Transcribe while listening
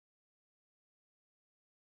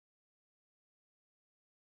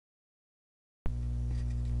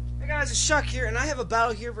guys, it's Chuck here, and I have a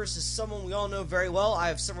battle here versus someone we all know very well. I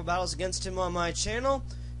have several battles against him on my channel.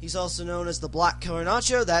 He's also known as the Black Killer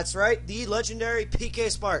Nacho. That's right, the legendary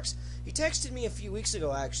PKSparkxx. He texted me a few weeks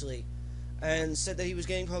ago, actually, and said that he was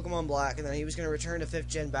getting Pokemon Black, and that he was going to return to 5th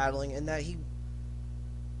Gen battling, and that he...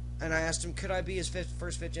 And I asked him, could I be his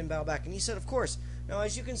first 5th Gen battle back? And he said, of course. Now,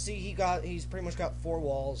 as you can see, he's pretty much got 4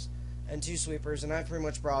 walls and 2 sweepers, and I pretty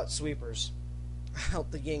much brought sweepers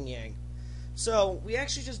out the yin-yang. So, we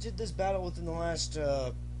actually just did this battle within the last,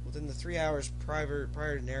 within the 3 hours prior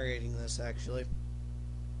to narrating this, actually.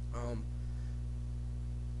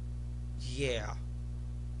 Yeah.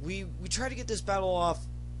 We tried to get this battle off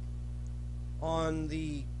on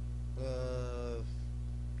the,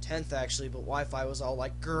 10th, actually, but Wi-Fi was all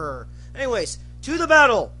like, grrr. Anyways, to the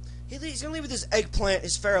battle! He's going to lead with his Eggplant,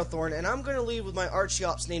 his Ferrothorn, and I'm going to lead with my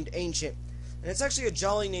Archeops named Ancient. And it's actually a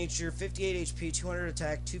Jolly Nature, 58 HP, 200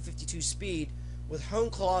 attack, 252 speed, with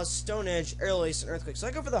Hone Claws, Stone Edge, Aerial Ace, and Earthquake. So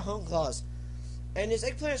I go for the Hone Claws. And his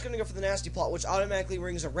Eggplant is going to go for the Nasty Plot, which automatically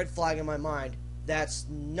rings a red flag in my mind. That's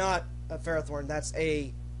not a Ferrothorn, that's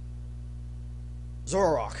a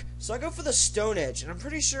Zoroark. So I go for the Stone Edge, and I'm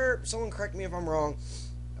pretty sure, someone correct me if I'm wrong,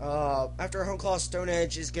 after a Hone Claw, Stone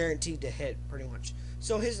Edge is guaranteed to hit, pretty much.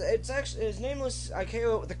 So his Nameless, I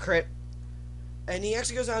KO it with a crit. And he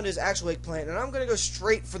actually goes down to his actual Eggplant, and I'm going to go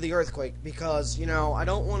straight for the Earthquake, because, you know, I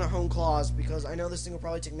don't want to Hone Claws, because I know this thing will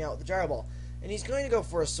probably take me out with the Gyro Ball. And he's going to go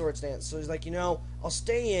for a Swords Dance, so he's like, you know, I'll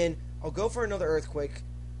stay in, I'll go for another Earthquake,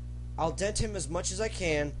 I'll dent him as much as I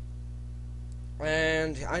can,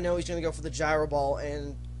 and I know he's going to go for the Gyro Ball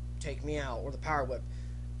and take me out, or the Power Whip.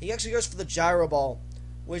 He actually goes for the Gyro Ball,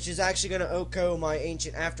 which is actually going to OHKO my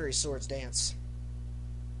Ancient after a Swords Dance.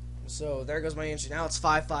 So, there goes my Ancient. Now it's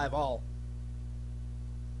 5-5 all.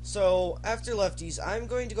 So, after lefties, I'm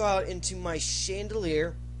going to go out into my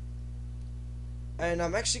Chandelier, and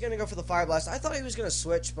I'm actually going to go for the Fire Blast. I thought he was going to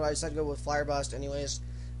switch, but I decided to go with Fire Blast anyways,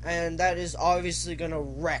 and that is obviously going to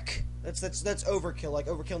wreck. That's overkill, like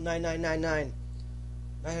overkill 9999.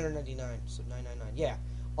 999, so 999, yeah,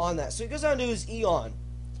 on that. So he goes down to his Eon,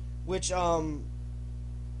 which, that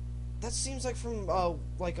seems like from,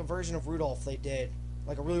 like a version of Rudolph they did,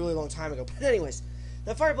 like a really, really long time ago. But anyways,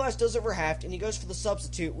 that Fire Blast does over halved, and he goes for the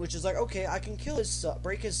Substitute, which is like, okay, I can kill his sub,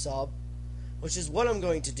 break his sub, which is what I'm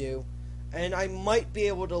going to do, and I might be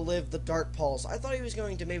able to live the Dark Pulse. I thought he was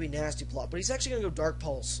going to maybe Nasty Plot, but he's actually going to go Dark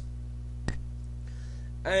Pulse.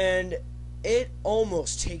 And it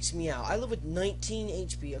almost takes me out. I live with 19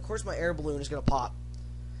 HP. Of course, my Air Balloon is going to pop.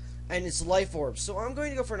 And it's Life Orb. So I'm going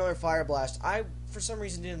to go for another Fire Blast. I, for some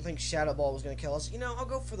reason, didn't think Shadow Ball was going to kill us. You know, I'll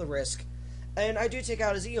go for the risk. And I do take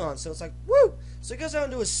out his Eon, so it's like, woo! So he goes down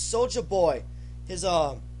to his Soulja Boy, his,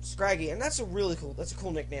 Scraggy. And that's a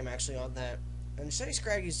cool nickname, actually, on that. And Shiny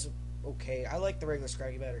Scraggy's okay. I like the regular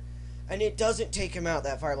Scraggy better. And it doesn't take him out,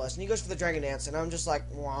 that Fire Blast. And he goes for the Dragon Dance, and I'm just like,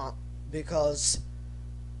 wah, because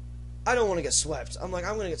I don't want to get swept. I'm like,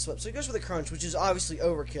 I'm going to get swept. So he goes for the Crunch, which is obviously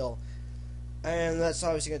overkill. And that's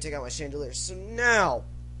obviously going to take out my Chandelier. So now,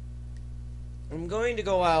 I'm going to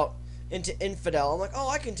go out into Infidel. I'm like, oh,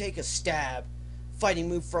 I can take a stab fighting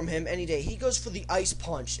move from him any day. He goes for the Ice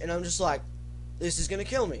Punch, and I'm just like, this is going to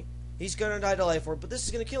kill me. He's going to die to Life Orb, but this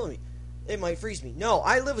is going to kill me. It might freeze me. No,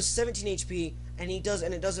 I live with 17 HP, and it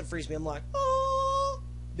doesn't freeze me. I'm like, oh,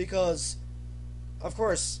 because, of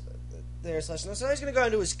course, there's Slash. So now he's going to go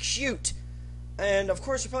into his Cute, and of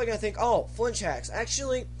course you're probably going to think, oh, Flinch Hacks.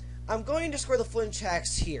 Actually, I'm going to score the Flinch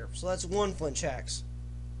Hacks here, so that's 1 Flinch Hacks.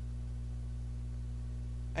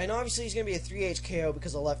 And obviously he's going to be a 3H KO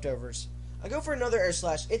because of leftovers. I go for another Air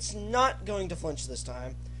Slash. It's not going to flinch this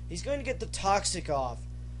time. He's going to get the Toxic off.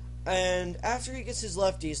 And after he gets his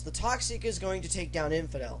lefties, the Toxic is going to take down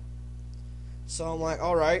Infidel. So I'm like,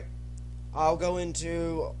 alright. I'll go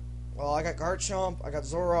into... Well, I got Garchomp, I got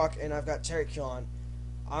Zoroark, and I've got Terrakion.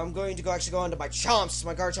 I'm going to actually go into my Chomps,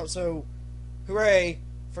 my Garchomp. So, hooray.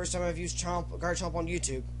 First time I've used Garchomp on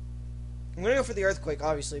YouTube. I'm going to go for the Earthquake,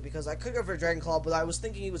 obviously, because I could go for a Dragon Claw, but I was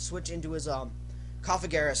thinking he would switch into his,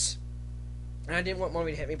 Cofagaris. And I didn't want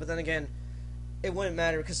Mommy to hit me, but then again, it wouldn't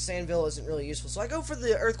matter, because Sandville isn't really useful. So I go for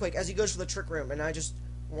the Earthquake as he goes for the Trick Room, and I just,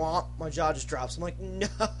 womp, my jaw just drops. I'm like,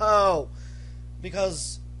 no!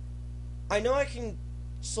 Because I know I can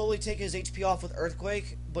slowly take his HP off with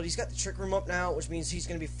Earthquake, but he's got the Trick Room up now, which means he's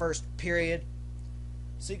going to be first, period.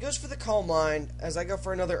 So he goes for the Calm Mind, as I go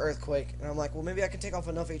for another Earthquake, and I'm like, well, maybe I can take off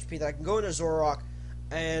enough HP that I can go into Zoroark,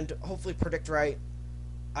 and hopefully predict right.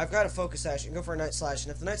 I've got a Focus Sash, and go for a Night Slash,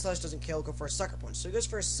 and if the Night Slash doesn't kill, go for a Sucker Punch. So he goes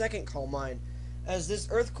for a second Calm Mind, as this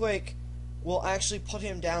Earthquake will actually put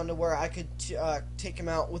him down to where I could take him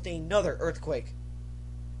out with another Earthquake.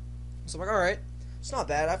 So I'm like, alright. It's not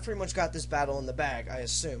bad. I've pretty much got this battle in the bag, I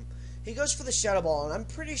assume. He goes for the Shadow Ball, and I'm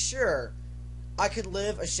pretty sure I could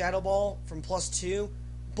live a Shadow Ball from +2,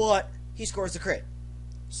 but he scores the crit.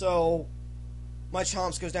 So, my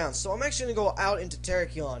Chomps goes down. So I'm actually going to go out into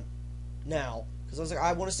Terrakion now, because I was like,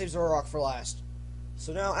 I want to save Zoroark for last.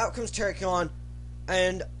 So now out comes Terrakion,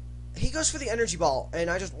 and he goes for the Energy Ball, and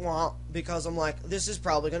I just want, because I'm like, this is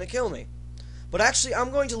probably going to kill me. But actually,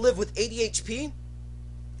 I'm going to live with 80 HP,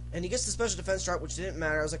 and he gets the special defense drop, which didn't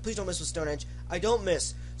matter. I was like, please don't miss with Stone Edge. I don't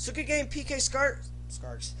miss. So good game,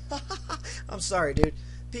 PKSparkxx. I'm sorry, dude.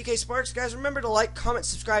 PKSparkxx, guys, remember to like, comment,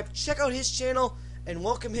 subscribe, check out his channel, and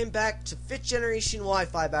welcome him back to 5th generation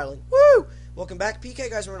Wi-Fi battling. Woo! Welcome back, PK,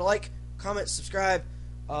 guys. Remember to like, comment, subscribe,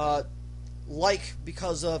 like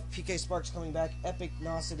because of PKSparkxx coming back. Epic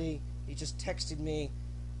Nosity. He just texted me,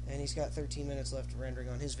 and he's got 13 minutes left rendering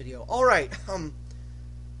on his video. Alright,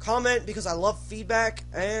 comment because I love feedback,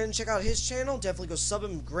 and check out his channel. Definitely go sub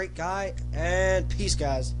him. Great guy, and peace,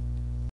 guys.